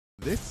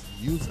This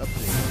news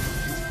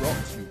update is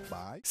brought to you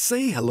by...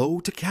 Say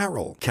hello to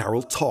Carol.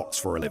 Carol talks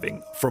for a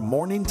living, from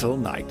morning till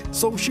night.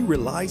 So she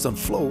relies on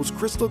Flo's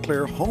crystal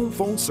clear home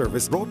phone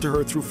service brought to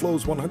her through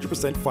Flo's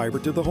 100% fiber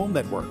to the home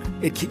network.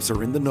 It keeps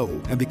her in the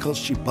know, and because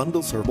she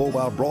bundles her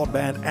mobile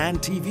broadband and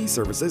TV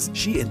services,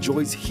 she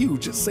enjoys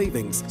huge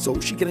savings,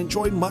 so she can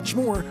enjoy much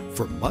more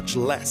for much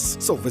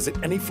less. So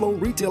visit any Flo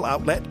retail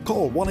outlet,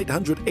 call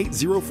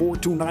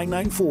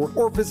 1-800-804-2994,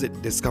 or visit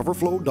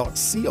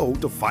discoverflow.co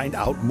to find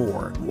out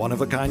more.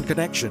 One-of-a-kind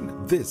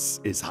connection.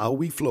 This is how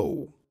we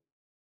flow.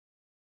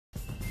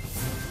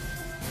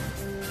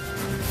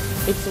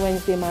 It's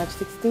Wednesday, March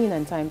 16,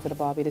 and time for the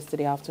Barbados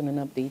Today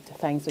Afternoon Update.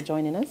 Thanks for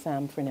joining us.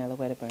 I'm Frenella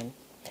Wedderburn.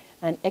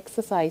 An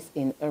exercise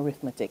in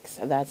arithmetics.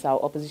 That's how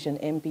Opposition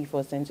MP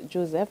for St.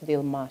 Joseph,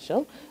 Dale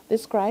Marshall,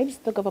 describes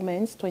the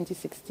government's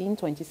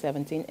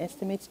 2016-2017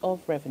 estimates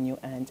of revenue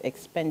and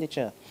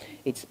expenditure.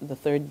 It's the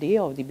third day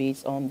of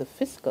debates on the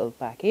fiscal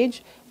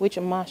package, which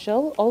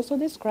Marshall also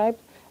described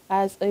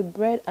as a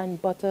bread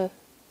and butter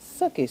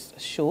circus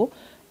show,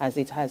 as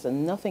it has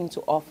nothing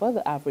to offer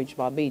the average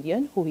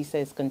Barbadian, who he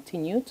says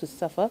continue to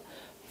suffer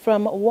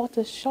from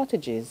water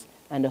shortages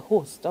and a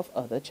host of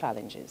other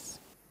challenges.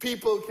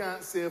 People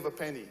can't save a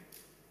penny.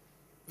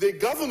 The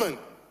government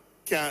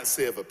can't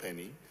save a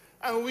penny.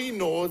 And we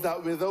know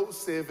that without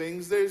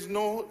savings, there's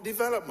no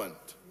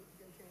development.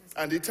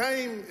 And the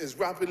time is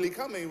rapidly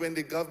coming when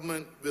the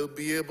government will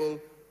be able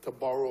to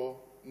borrow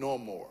no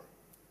more.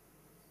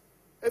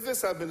 If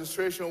this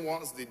administration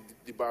wants the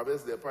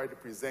Barbados, they'll probably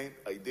present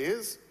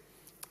ideas.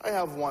 I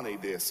have one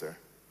idea, sir.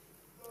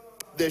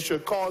 They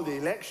should call the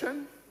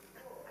election,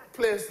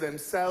 place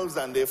themselves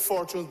and their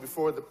fortunes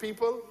before the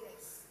people,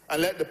 and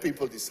let the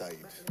people decide.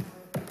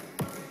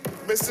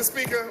 Mr.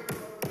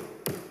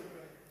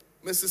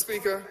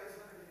 Speaker,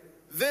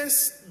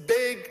 this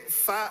big,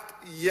 fat,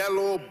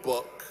 yellow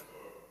book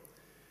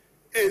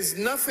is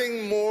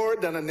nothing more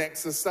than an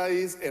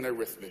exercise in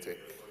arithmetic.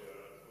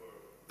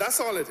 That's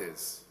all it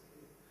is.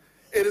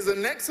 It is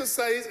an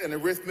exercise in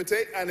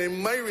arithmetic, and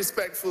in my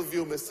respectful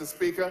view, Mr.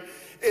 Speaker,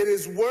 it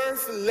is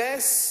worth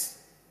less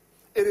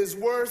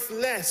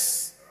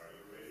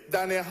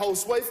than a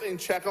housewife in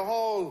Checker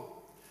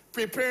Hall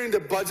preparing the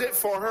budget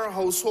for her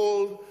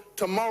household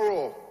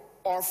tomorrow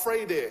or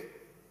Friday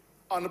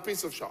on a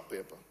piece of shop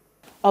paper.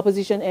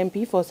 Opposition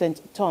MP for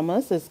St.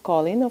 Thomas is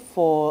calling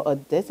for a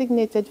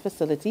designated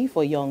facility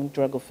for young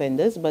drug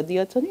offenders, but the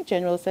Attorney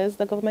General says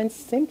the government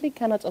simply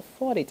cannot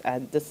afford it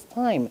at this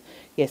time.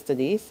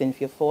 Yesterday,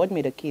 Cynthia Ford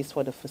made a case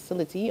for the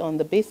facility on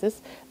the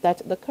basis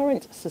that the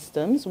current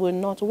systems were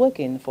not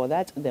working for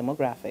that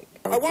demographic.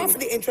 I want for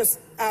the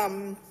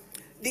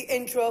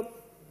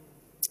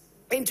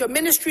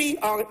inter-ministry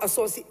or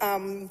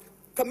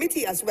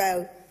committee as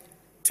well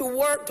to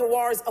work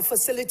towards a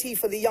facility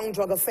for the young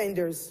drug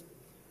offenders.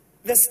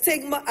 The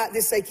stigma at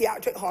the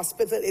psychiatric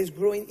hospital is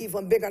growing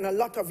even bigger, and a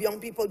lot of young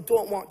people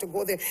don't want to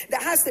go there.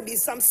 There has to be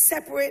some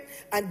separate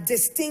and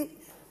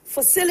distinct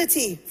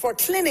facility for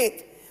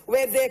clinic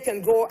where they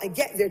can go and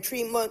get their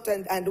treatment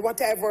and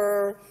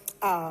whatever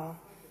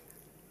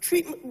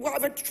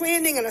whatever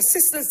training and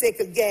assistance they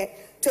could get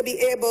to be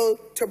able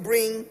to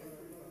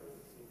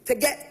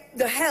get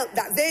the help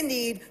that they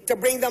need to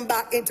bring them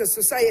back into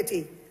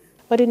society.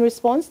 But in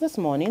response this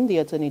morning, the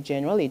Attorney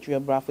General, Adria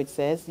Brathwaite,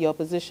 says the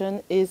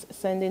opposition is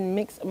sending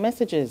mixed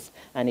messages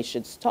and it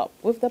should stop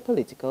with the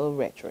political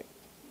rhetoric.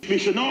 We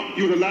should not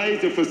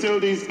utilize the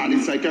facilities at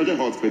the psychiatric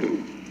hospital.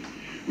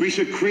 We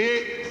should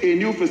create a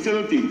new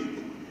facility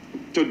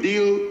to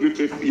deal with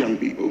young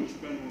people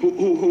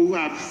who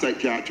have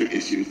psychiatric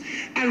issues.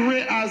 And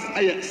whereas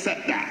I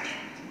accept that,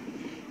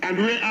 and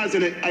whereas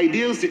in an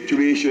ideal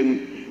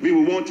situation, we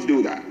will want to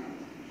do that.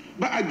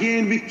 But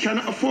again, we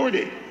cannot afford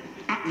it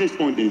at this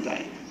point in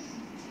time.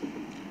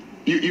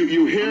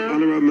 You hear...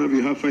 Honourable Member,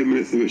 you have 5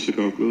 minutes in which to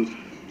conclude.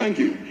 Thank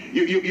you.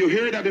 You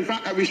hear that, in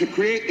fact, that we should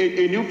create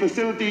a new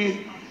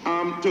facility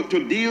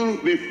to deal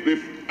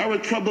with our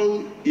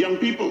troubled young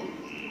people.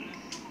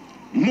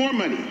 More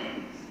money.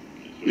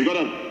 You got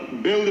to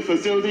build the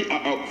facility,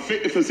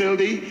 fit the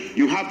facility.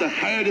 You have to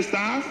hire the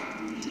staff.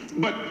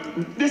 But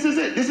this is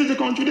it. This is a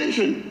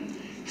contradiction.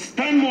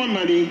 Spend more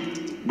money,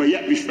 but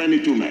yet we spend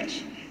it too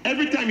much.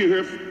 Every time you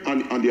hear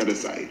on the other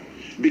side,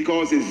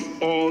 because it's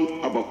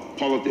all about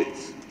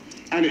politics.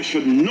 And it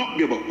should not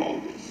be about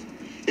politics.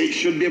 It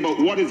should be about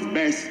what is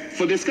best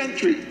for this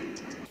country.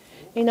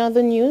 In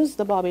other news,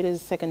 the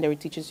Barbados Secondary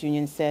Teachers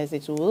Union says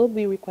it will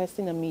be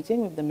requesting a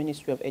meeting with the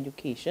Ministry of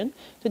Education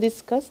to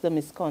discuss the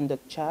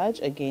misconduct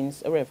charge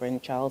against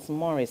Reverend Charles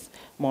Morris.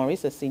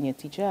 Morris, a senior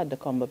teacher at the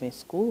Combamay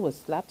School, was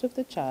slapped with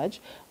the charge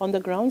on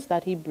the grounds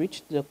that he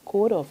breached the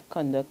Code of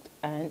Conduct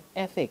and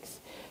Ethics.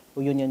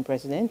 Union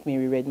President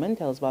Mary Redmond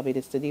tells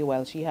Barbados Today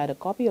while she had a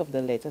copy of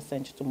the letter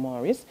sent to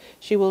Morris,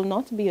 she will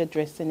not be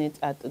addressing it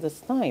at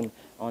this time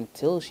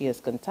until she has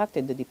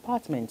contacted the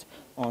department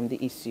on the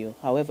issue.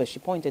 However, she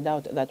pointed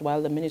out that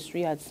while the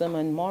ministry had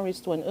summoned Morris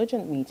to an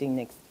urgent meeting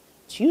next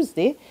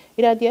Tuesday,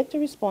 it had yet to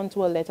respond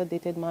to a letter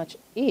dated March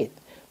 8th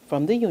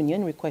from the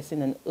union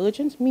requesting an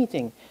urgent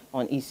meeting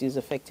on issues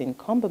affecting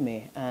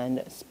Combermere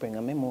and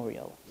Springer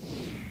Memorial.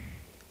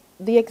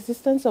 The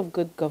existence of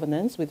good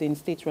governance within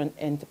state-run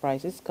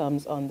enterprises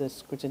comes under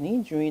scrutiny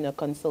during a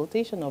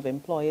consultation of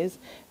employers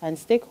and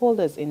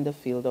stakeholders in the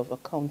field of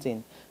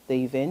accounting.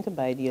 The event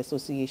by the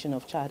Association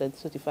of Chartered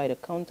Certified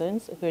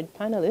Accountants heard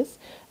panelists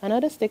and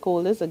other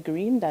stakeholders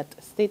agreeing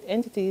that state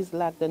entities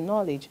lack the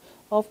knowledge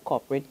of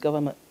corporate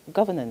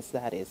governance,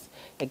 that is.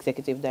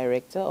 Executive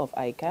Director of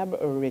ICAB,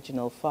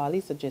 Reginald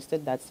Farley,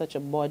 suggested that such a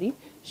body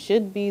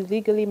should be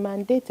legally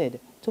mandated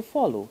to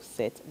follow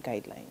set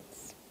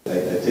guidelines.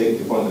 I take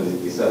the point that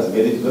he says,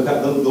 maybe look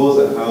at those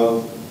that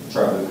have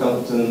chartered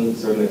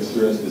accountants, certain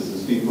experienced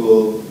business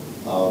people,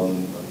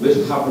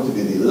 which happen to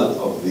be the luck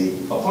of the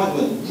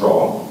appointment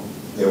draw.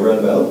 They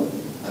ran well.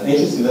 And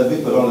interestingly,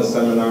 we put on a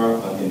seminar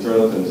on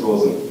internal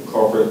controls and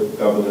corporate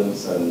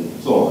governance and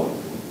so on.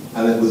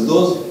 And it was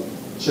those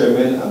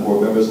chairmen and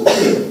board members who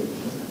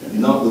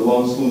came, not the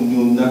ones who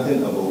knew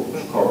nothing about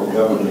corporate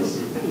governance.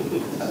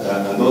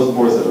 And those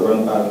boards that are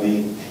run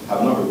badly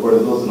have not reported,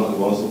 those are not the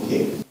ones who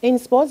came. In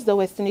sports, the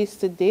West Indies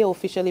today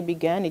officially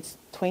began its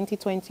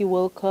 2020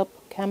 World Cup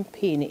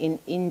campaign in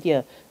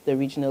India. The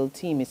regional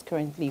team is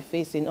currently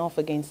facing off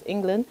against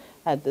England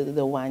at the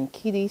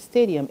Wankhede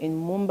Stadium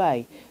in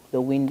Mumbai. The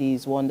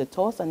Windies won the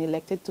toss and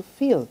elected to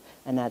field,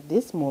 and at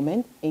this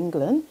moment,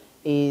 England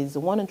is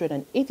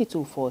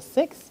 182 for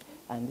 6,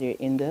 and they're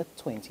in the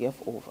 20th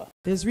over.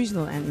 There's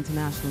regional and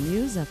international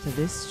news after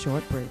this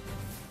short break.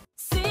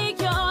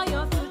 Secure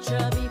your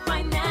future, be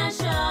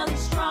financially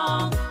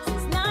strong.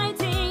 Since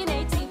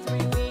 1983,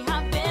 we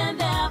have been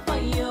there for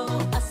you.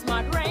 A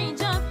smart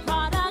range of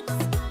products,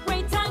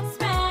 great tax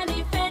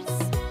benefits.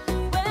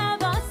 We're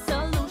the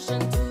solution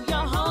to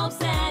your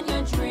hopes and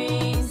your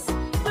dreams.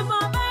 The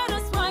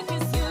Barbados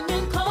Workers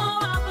Union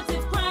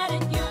Cooperative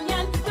Credit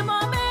Union. The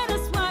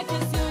Barbados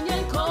Workers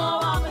Union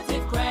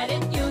Cooperative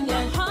Credit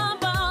Union.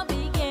 Humble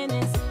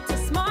beginnings to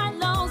smart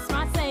loans,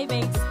 smart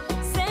savings.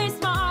 Save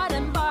smart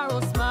and borrow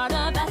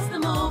smarter. That's the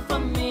move for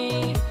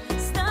me.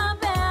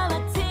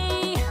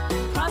 Stability,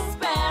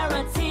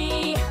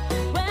 prosperity.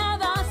 We're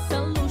the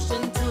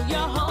solution to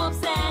your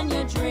hopes and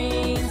your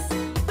dreams.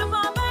 The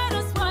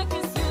Barbados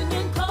Workers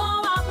Union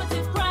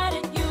Cooperative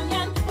Credit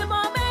Union. The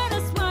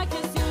Barbados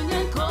Workers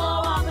Union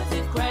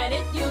Cooperative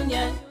Credit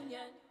Union.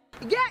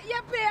 Get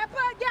your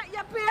paper, get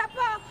your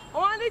paper.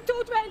 Only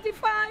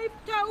 $2.25,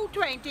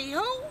 $2.20.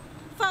 Who?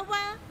 For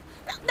what?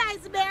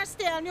 That's the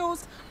BSTU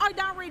news. I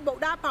don't read about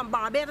that on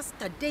Barbados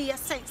today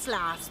since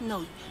last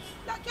night.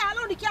 That can't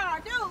only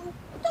can't do.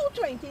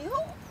 $2.20.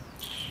 Who?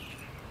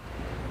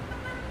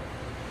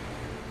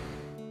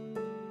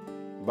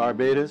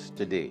 Barbados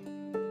Today.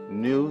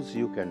 News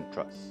you can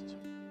trust.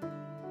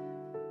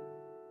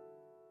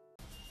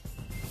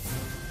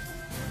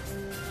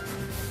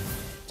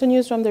 To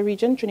news from the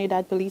region,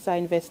 Trinidad police are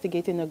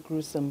investigating a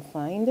gruesome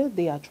find.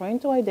 They are trying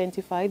to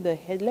identify the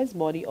headless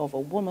body of a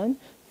woman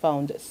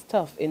found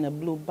stuffed in a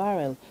blue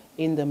barrel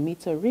in the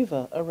Mita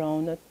River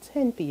around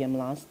 10 p.m.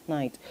 last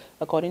night.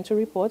 According to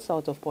reports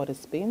out of Port of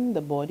Spain,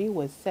 the body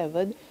was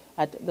severed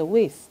at the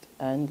waist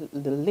and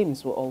the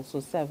limbs were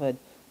also severed.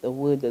 The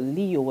word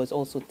Leo was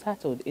also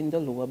tattooed in the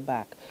lower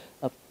back.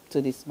 Up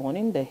to this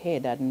morning, the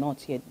head had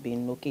not yet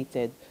been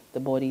located. The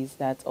body is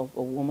that of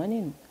a woman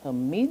in her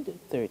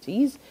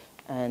mid-30s,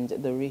 and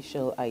the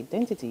racial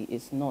identity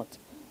is not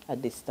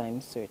at this time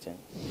certain.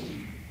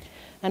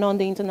 And on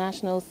the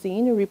international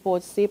scene,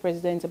 reports say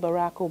President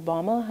Barack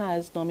Obama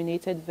has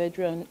nominated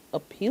veteran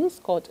appeals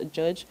court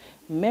judge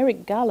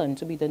Merrick Garland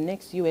to be the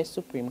next U.S.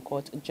 Supreme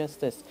Court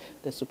justice.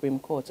 The Supreme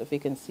Court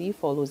vacancy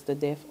follows the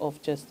death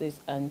of Justice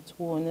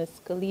Antonin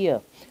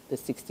Scalia. The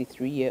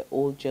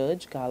 63-year-old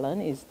Judge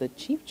Garland is the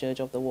chief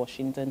judge of the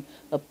Washington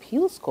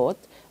Appeals Court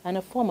and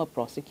a former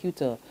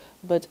prosecutor.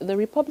 But the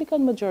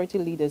Republican majority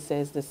leader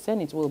says the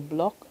Senate will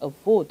block a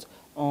vote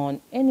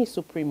on any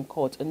Supreme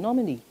Court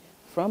nominee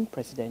from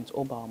President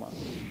Obama.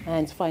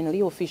 And finally,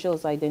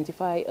 officials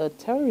identify a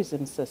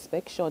terrorism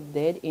suspect shot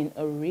dead in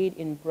a raid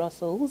in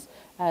Brussels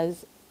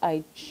as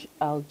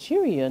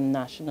Algerian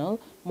national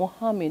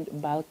Mohamed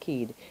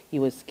Balkaid. He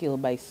was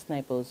killed by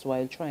snipers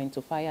while trying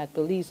to fire at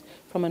police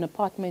from an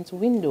apartment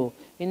window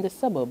in the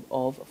suburb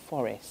of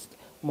Forest.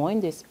 More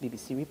in this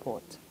BBC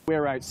report.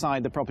 We're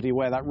outside the property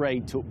where that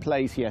raid took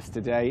place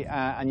yesterday,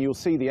 and you'll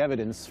see the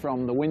evidence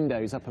from the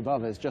windows up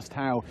above us just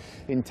how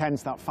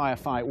intense that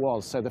firefight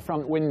was. So the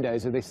front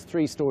windows of this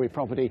three-storey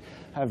property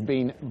have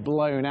been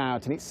blown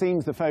out, and it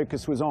seems the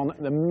focus was on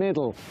the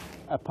middle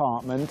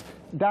apartment.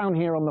 Down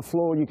here on the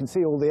floor you can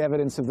see all the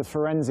evidence of the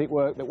forensic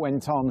work that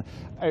went on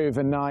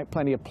overnight,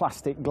 plenty of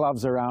plastic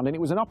gloves around, and it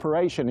was an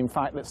operation in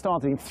fact that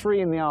started at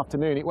 3 in the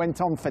afternoon. It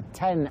went on for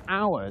 10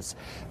 hours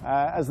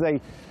as they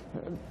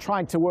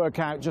tried to work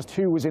out just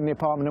who was in the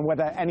apartment and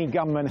whether any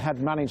gunman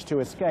had managed to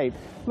escape.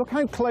 Look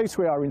how close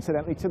we are,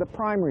 incidentally, to the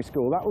primary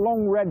school. That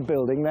long red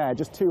building there,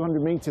 just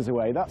 200 metres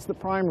away, that's the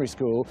primary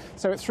school.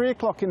 So at 3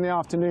 o'clock in the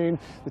afternoon,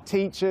 the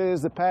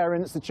teachers, the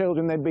parents, the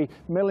children, they'd be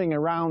milling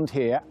around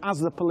here as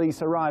the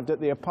police arrived at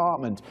the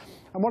apartment.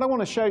 And what I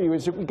want to show you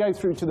is, if we go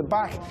through to the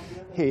back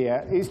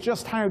here, is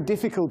just how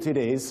difficult it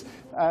is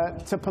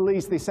to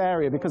police this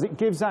area, because it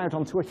gives out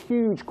onto a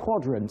huge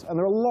quadrant, and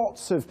there are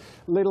lots of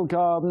little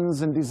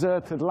gardens and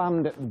deserted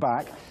land at the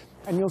back.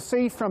 And you'll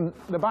see from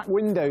the back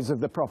windows of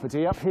the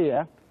property up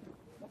here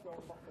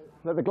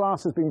that the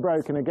glass has been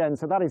broken again,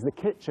 so that is the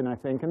kitchen, I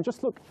think. And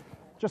just look,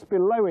 just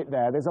below it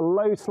there's a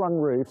low-slung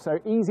roof, so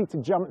easy to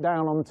jump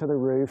down onto the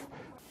roof.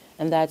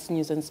 And that's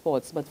news and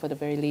sports. But for the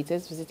very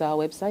latest, visit our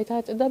website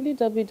at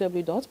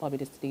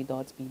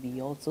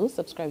www.barbadostoday.bb. Also,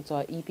 subscribe to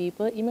our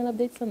e-paper, email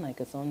updates, and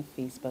like us on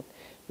Facebook.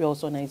 We're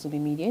also on Izumi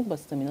Media in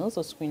bus terminals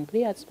or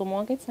screenplay at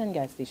supermarkets and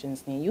gas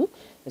stations near you,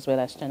 as well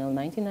as Channel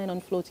 99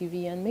 on Flow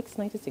TV and Mix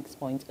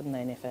 96.9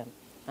 FM.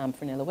 I'm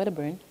Fernella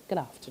Wedderburn. Good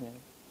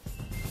afternoon.